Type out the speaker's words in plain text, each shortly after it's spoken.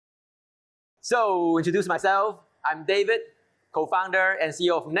So, introduce myself. I'm David, co-founder and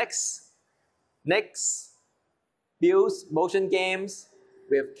CEO of Nex. Nex builds motion games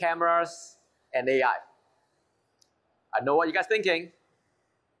with cameras and AI. I know what you guys are thinking.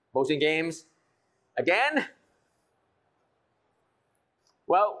 Motion games again?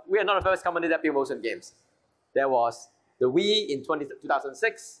 Well, we are not the first company that built motion games. There was the Wii in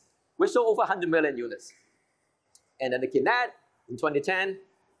 2006, which sold over 100 million units. And then the Kinect in 2010,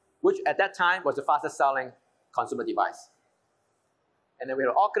 which at that time was the fastest selling consumer device. And then we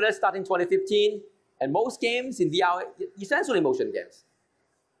had Oculus starting 2015, and most games in VR are essentially motion games.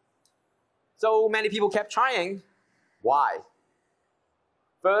 So many people kept trying. Why?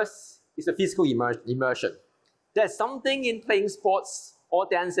 First, it's the physical immersion. There's something in playing sports or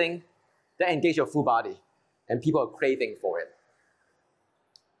dancing that engages your full body, and people are craving for it.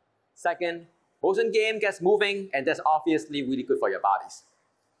 Second, motion game gets moving, and that's obviously really good for your bodies.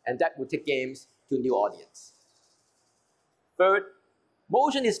 And that would take games to a new audience. Third,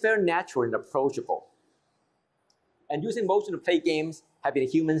 motion is very natural and approachable. And using motion to play games have been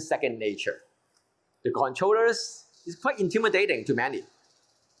human second nature. The controllers is quite intimidating to many.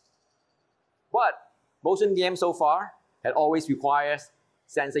 But motion games so far had always required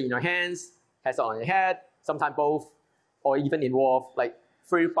sensor in your hands, headset on your head, sometimes both, or even involve like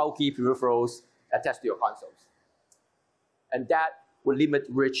very bulky peripherals attached to your consoles. And that would limit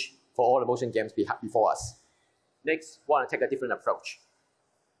reach for all the motion games before us. Next, we want to take a different approach.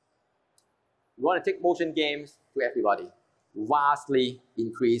 We want to take motion games to everybody, vastly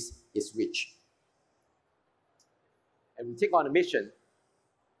increase its reach. And we take on a mission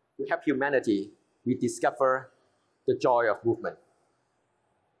to help humanity rediscover the joy of movement,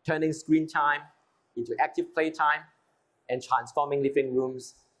 turning screen time into active playtime and transforming living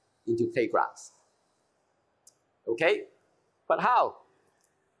rooms into playgrounds. Okay, but how?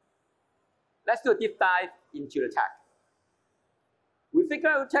 Let's do a deep dive into the tech. We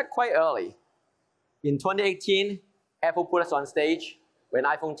figured out tech quite early. In 2018, Apple put us on stage when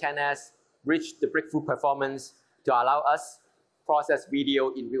iPhone XS reached the breakthrough performance to allow us to process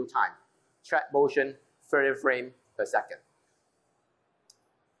video in real time, track motion 30 frames per second.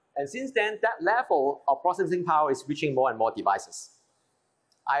 And since then, that level of processing power is reaching more and more devices.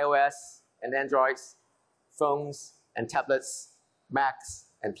 iOS and Androids, phones and tablets, Macs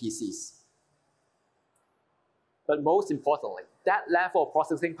and PCs. But most importantly, that level of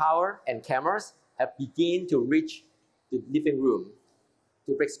processing power and cameras have begun to reach the living room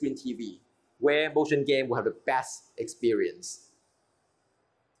to big screen TV, where motion game will have the best experience.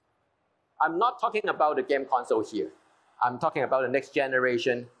 I'm not talking about the game console here. I'm talking about the next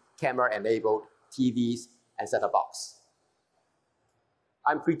generation camera-enabled TVs and set-top box.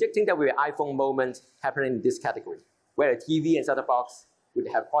 I'm predicting that there will be an iPhone moment happening in this category, where the TV and set-top box would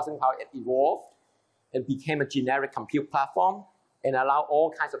have processing power evolved and became a generic compute platform and allow all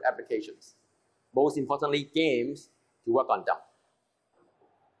kinds of applications. Most importantly, games to work on them.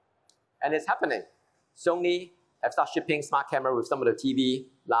 And it's happening. Sony have started shipping smart camera with some of the TV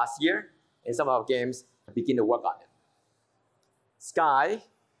last year, and some of our games have begun to work on it. Sky,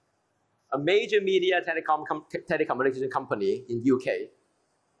 a major media telecommunication company in UK,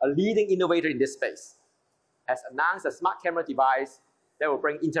 a leading innovator in this space, has announced a smart camera device that will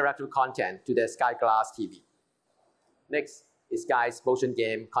bring interactive content to their Sky Glass TV. Next is Sky's motion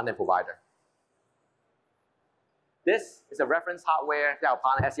game content provider. This is a reference hardware that our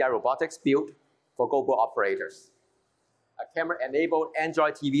partner SCI Robotics built for global operators. A camera-enabled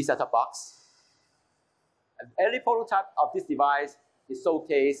Android TV set-top box. An early prototype of this device is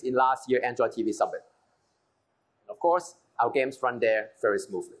showcased in last year's Android TV Summit. And of course, our games run there very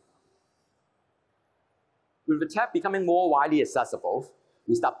smoothly. With the tech becoming more widely accessible,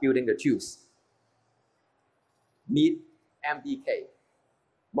 we start building the tools. Meet MDK,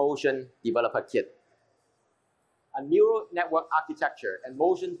 Motion Developer Kit, a neural network architecture and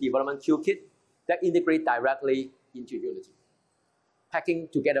motion development toolkit that integrate directly into Unity, packing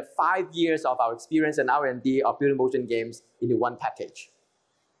together 5 years of our experience and R&D of building motion games into one package.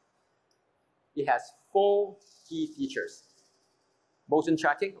 It has 4 key features. Motion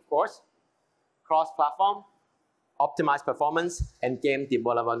tracking, of course, cross-platform, optimized performance, and game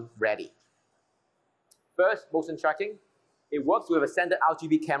development ready. First, motion tracking. It works with a standard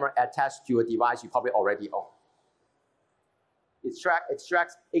RGB camera attached to a device you probably already own. It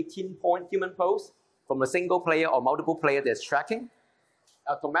extracts 18-point human pose from a single player or multiple player that's tracking,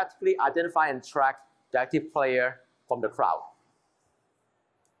 automatically identify and track the active player from the crowd.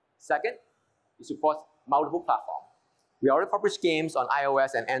 Second, it supports multiple platforms. We already published games on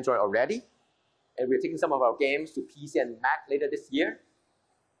iOS and Android already, and we're taking some of our games to PC and Mac later this year.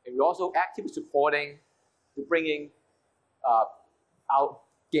 And we We're also actively supporting to bringing out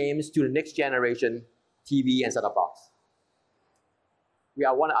games to the next generation TV and set-top box. We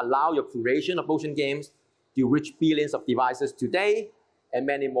want to allow your curation of motion games to reach billions of devices today and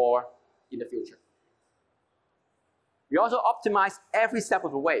many more in the future. We also optimize every step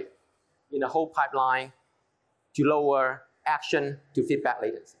of the way in the whole pipeline to lower action to feedback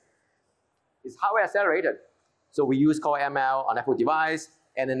latency. It's hardware accelerated. So we use Core ML on Apple device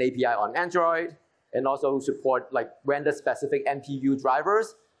and an API on Android, and also support like vendor-specific NPU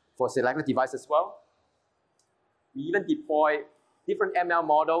drivers for selected devices as well. We even deploy different ML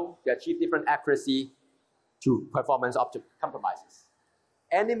model to achieve different accuracy to performance compromises.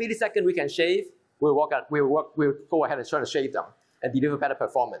 Any millisecond we can shave, we'll go ahead and try to shave them and deliver better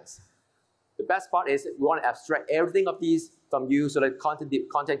performance. The best part is we want to abstract everything of these from you so that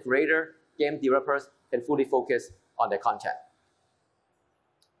content creator, game developers can fully focus on their content.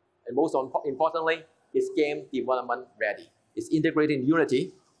 And most importantly, it's game development ready. It's integrated in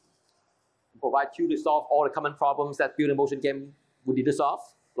Unity, provide you to solve all the common problems that building motion game would need to solve,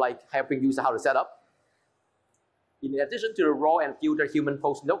 like helping users how to set up. In addition to the raw and filter human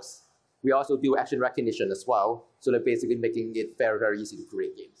post notes, we also do action recognition as well, so they're basically making it very, very easy to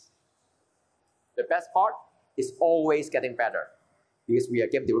create games. The best part is always getting better, because we are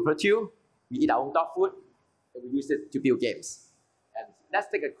game developer too. We eat our own dog food, and we use it to build games. And let's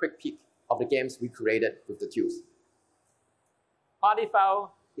take a quick peek of the games we created with the tools. Party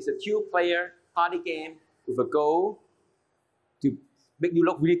Foul is a two-player party game with a goal to make you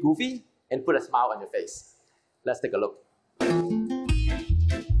look really goofy and put a smile on your face. Let's take a look. You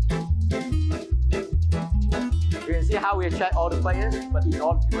can see how we attract all the players, but in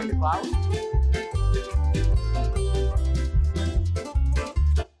order to bring the crowd.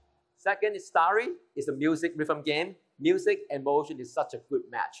 Second is Starry. It's a music rhythm game. Music and motion is such a good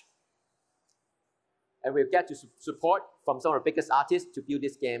match. And we'll get to support from some of the biggest artists to build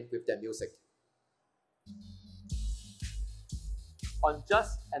this game with their music. On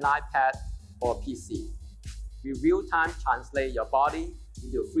just an iPad or PC, we real-time translate your body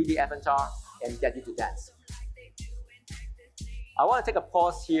into a 3D avatar and get you to dance. I want to take a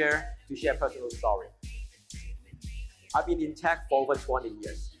pause here to share a personal story. I've been in tech for over 20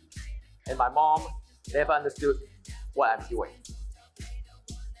 years, and my mom never understood what I'm doing.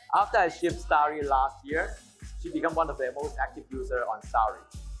 After I shipped Starry last year, she became one of the most active users on Starry.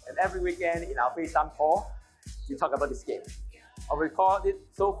 And every weekend in our FaceTime call, we talk about this game. I record it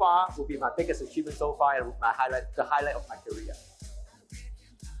so far will be my biggest achievement so far and the highlight of my career.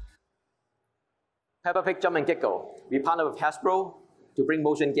 Peppa Pig Jump and Giggle. We partner with Hasbro to bring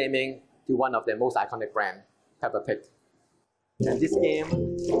motion gaming to one of their most iconic brands, Peppa Pig. And this game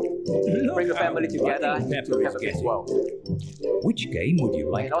brings the family together into Peppa Pig's world. Which game would you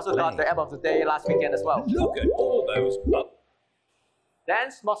like and also to play? got the app of the day last weekend as well. Look at all those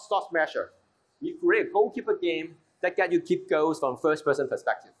Then Smart Sauce Measure. We create a goalkeeper game that gets you keep goals from first-person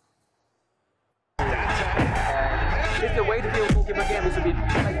perspective. And it's the way to build a goalkeeper game is to be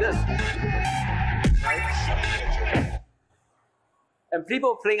like this. Right? And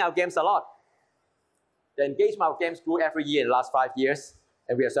people playing our games a lot. The engagement of our games grew every year in the last 5 years,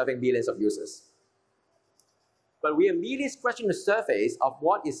 and we are serving millions of users. But we are merely scratching the surface of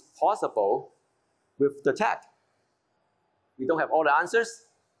what is possible with the tech. We don't have all the answers,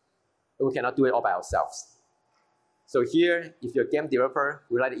 and we cannot do it all by ourselves. So here, if you're a game developer,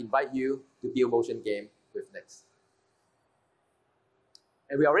 we'd like to invite you to build motion game with Nex.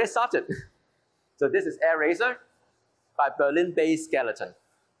 And we already started. So this is Air Racer by Berlin-based Skeleton.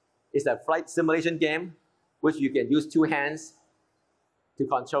 It's a flight simulation game which you can use 2 hands to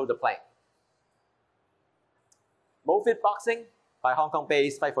control the plane. MoFit Boxing by Hong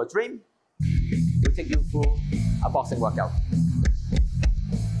Kong-based Fight for Dream will take you through a boxing workout.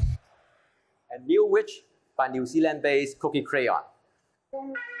 And New Witch by New Zealand-based Cookie Crayon.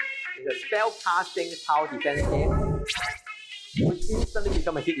 It's a spell casting tower defense game which instantly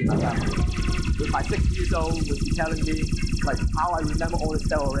became a hit in my family. With my 6 years old, would be telling me like how I remember all the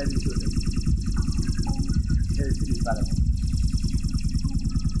spell already to this. It is incredible.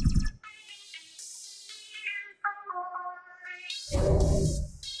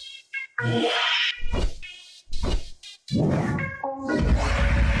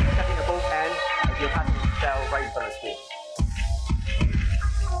 Tapping the both hand and you're casting the spell right in front of the screen.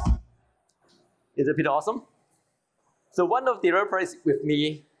 Is it pretty awesome? So one of the developers with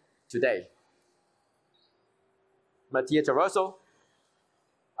me today, Mattia Traverso,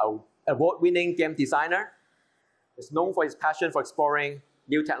 an award-winning game designer, is known for his passion for exploring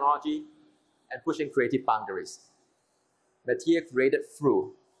new technology and pushing creative boundaries. Mattia created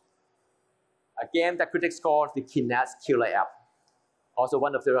Through, a game that critics call the Kinect killer app. Also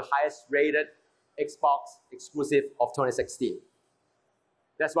one of the highest rated Xbox exclusive of 2016.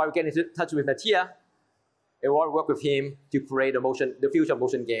 That's why we get in touch with Mattia and want to work with him to create the future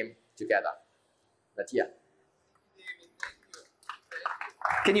motion game together. Mattia.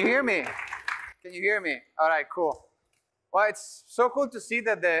 Can you hear me? Can you hear me? All right, cool. Well, it's so cool to see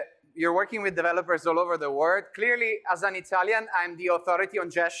that you're working with developers all over the world. Clearly, as an Italian, I'm the authority on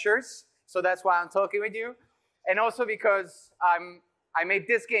gestures, so that's why I'm talking with you. And also because I made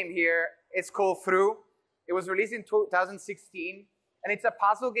this game here. It's called Through. It was released in 2016, and it's a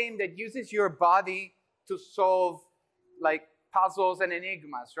puzzle game that uses your body to solve like puzzles and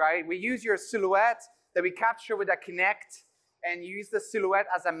enigmas, right? We use your silhouette that we capture with a Kinect, and you use the silhouette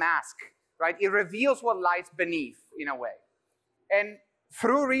as a mask, right? It reveals what lies beneath, in a way. And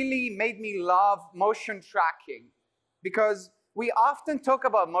Through really made me love motion tracking, because we often talk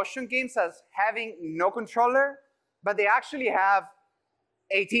about motion games as having no controller, but they actually have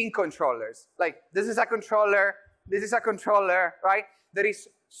 18 controllers. Like, this is a controller, this is a controller, right? There is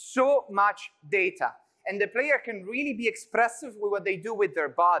so much data. And the player can really be expressive with what they do with their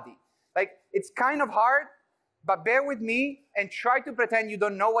body. Like, it's kind of hard, but bear with me and try to pretend you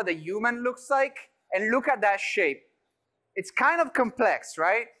don't know what a human looks like, and look at that shape. It's kind of complex,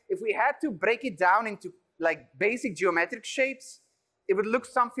 right? If we had to break it down into like basic geometric shapes, it would look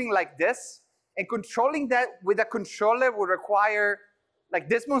something like this. And controlling that with a controller would require like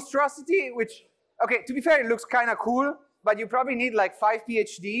this monstrosity, which, okay, to be fair, it looks kind of cool, but you probably need like 5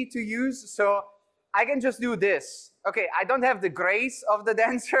 PhD to use. So I can just do this. Okay, I don't have the grace of the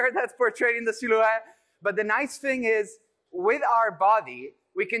dancer that's portrayed in the silhouette, but the nice thing is, with our body,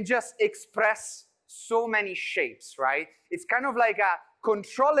 we can just express so many shapes, right? It's kind of like a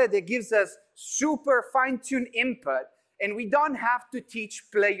controller that gives us super fine-tuned input, and we don't have to teach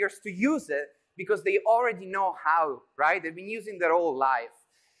players to use it because they already know how, right? They've been using their whole life.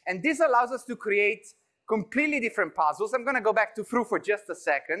 And this allows us to create completely different puzzles. I'm gonna go back to Through for just a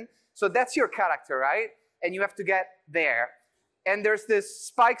second. So that's your character, right? And you have to get there. And there's this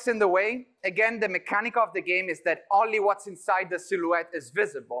spikes in the way. Again, the mechanic of the game is that only what's inside the silhouette is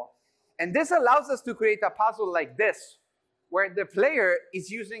visible. And this allows us to create a puzzle like this, where the player is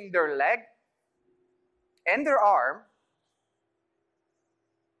using their leg and their arm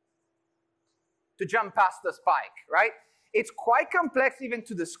to jump past the spike, right? It's quite complex even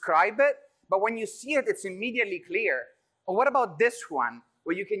to describe it, but when you see it, it's immediately clear. But what about this one,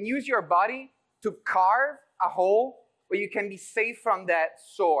 where you can use your body to carve a hole where you can be safe from that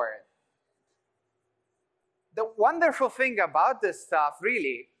sword? The wonderful thing about this stuff,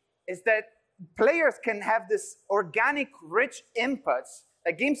 really, is that players can have this organic, rich inputs.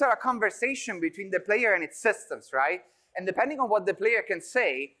 Like, games are a conversation between the player and its systems, right? And depending on what the player can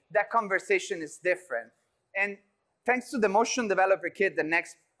say, that conversation is different. And thanks to the motion developer kit that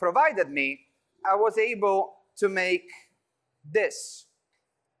Nex provided me, I was able to make this.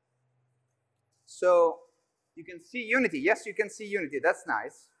 So you can see Unity. Yes, you can see Unity. That's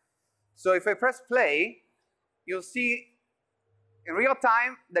nice. So if I press play, you'll see in real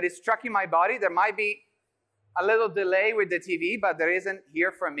time that it's tracking my body. There might be a little delay with the TV, but there isn't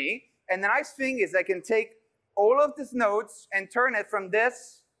here for me. And the nice thing is I can take all of these nodes and turn it from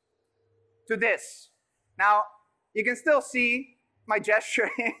this to this. Now, you can still see my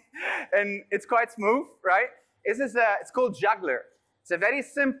gesturing, and it's quite smooth, right? It's called Juggler. It's a very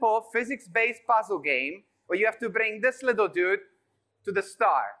simple physics-based puzzle game where you have to bring this little dude to the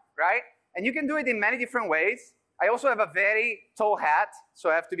star, right? And you can do it in many different ways. I also have a very tall hat, so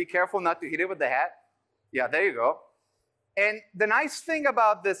I have to be careful not to hit it with the hat. Yeah, there you go. And the nice thing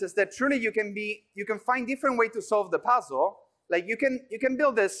about this is that truly you can find different ways to solve the puzzle. Like you can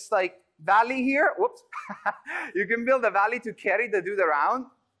build this like valley here. Whoops. You can build a valley to carry the dude around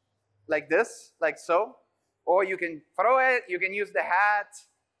like this, like so. Or you can throw it, you can use the hat.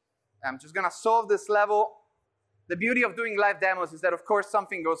 I'm just gonna solve this level. The beauty of doing live demos is that, of course,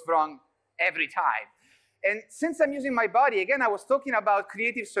 something goes wrong every time. And since I'm using my body, again, I was talking about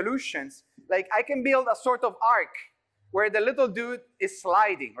creative solutions. Like, I can build a sort of arc where the little dude is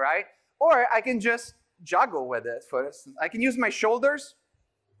sliding, right? Or I can just juggle with it, for instance. I can use my shoulders,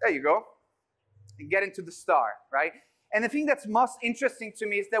 there you go, and get into the star, right? And the thing that's most interesting to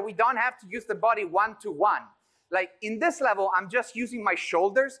me is that we don't have to use the body one-to-one. Like, in this level, I'm just using my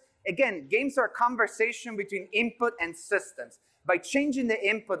shoulders. Again, games are a conversation between input and systems. By changing the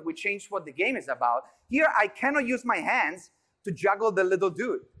input, we change what the game is about. Here, I cannot use my hands to juggle the little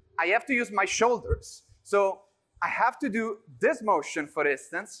dude. I have to use my shoulders. So I have to do this motion, for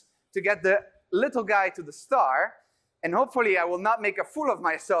instance, to get the little guy to the star. And hopefully I will not make a fool of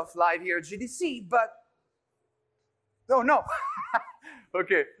myself live here at GDC, but, oh no.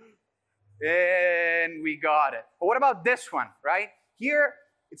 Okay, and we got it. But what about this one, right? Here,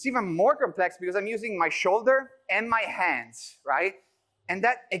 it's even more complex because I'm using my shoulder and my hands, right? And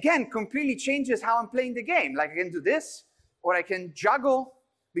that, again, completely changes how I'm playing the game. Like I can do this, or I can juggle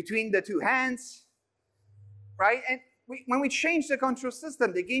between the two hands, right? And when we change the control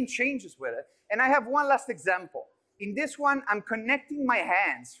system, the game changes with it. And I have one last example. In this one, I'm connecting my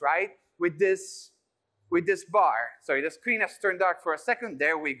hands, right, with this bar. Sorry, the screen has turned dark for a second.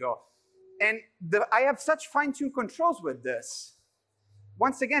 There we go. And I have such fine-tuned controls with this.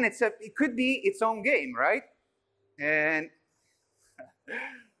 Once again, it could be its own game, right? And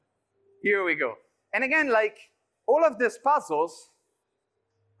here we go. And again, like all of these puzzles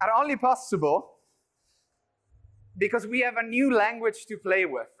are only possible because we have a new language to play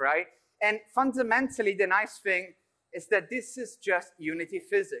with, right? And fundamentally, the nice thing is that this is just Unity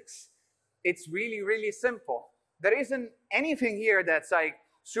physics. It's really, really simple. There isn't anything here that's like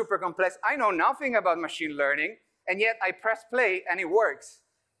super complex. I know nothing about machine learning, and yet I press play and it works.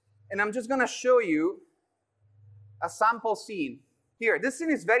 And I'm just gonna show you a sample scene. Here, this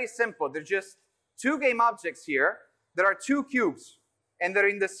scene is very simple. There's just two game objects here. There are two cubes, and they're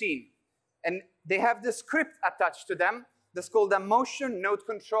in the scene. And they have the script attached to them that's called a motion node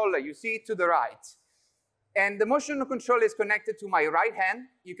controller. You see it to the right. And the motion node controller is connected to my right hand.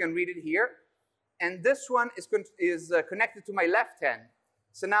 You can read it here. And this one is connected to my left hand.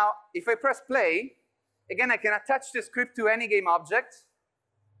 So now, if I press play, again, I can attach the script to any game object.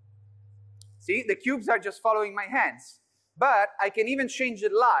 See, the cubes are just following my hands. But I can even change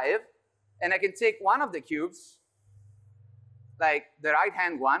it live, and I can take one of the cubes, like the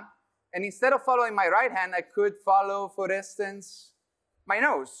right-hand one, and instead of following my right hand, I could follow, for instance, my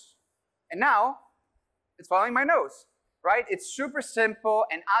nose. And now, it's following my nose, right? It's super simple,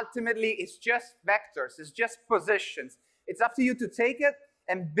 and ultimately, it's just vectors. It's just positions. It's up to you to take it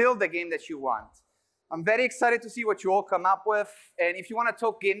and build the game that you want. I'm very excited to see what you all come up with. And if you want to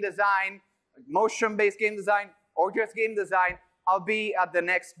talk game design, motion-based game design, or just game design, I'll be at the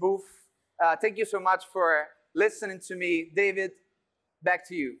next booth. Thank you so much for listening to me. David, back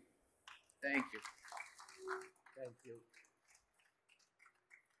to you. Thank you. Thank you.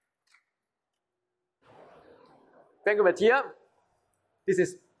 Thank you, Mattia. This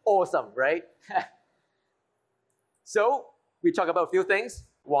is awesome, right? So we talk about a few things.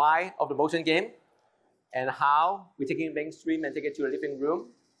 Why of the motion game, and how we're taking it mainstream and take it to a living room.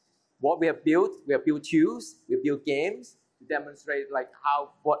 What we have built tools, we have built games to demonstrate like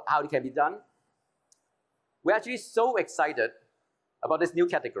how it can be done. We're actually so excited about this new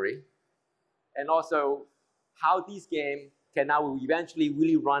category, and also how these games can now eventually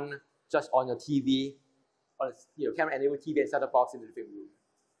really run just on your TV, on camera-enabled TV and set-top box in the living room.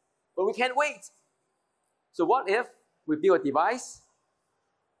 But we can't wait. So what if we build a device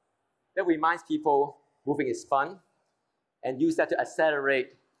that reminds people moving is fun, and use that to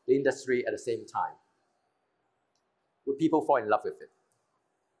accelerate the industry at the same time? Would people fall in love with it?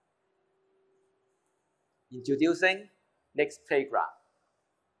 Introducing Nex Playground,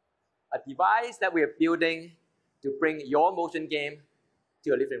 a device that we are building to bring your motion game to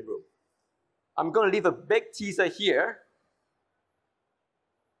your living room. I'm going to leave a big teaser here.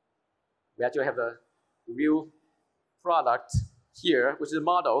 We actually have a real product here, which is a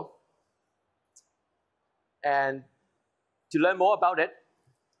model. And to learn more about it,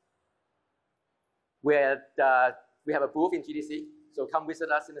 we have a booth in GDC, so come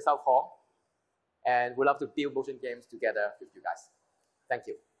visit us in the South Hall. And we'd love to build motion games together with you guys. Thank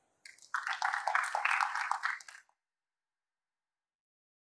you.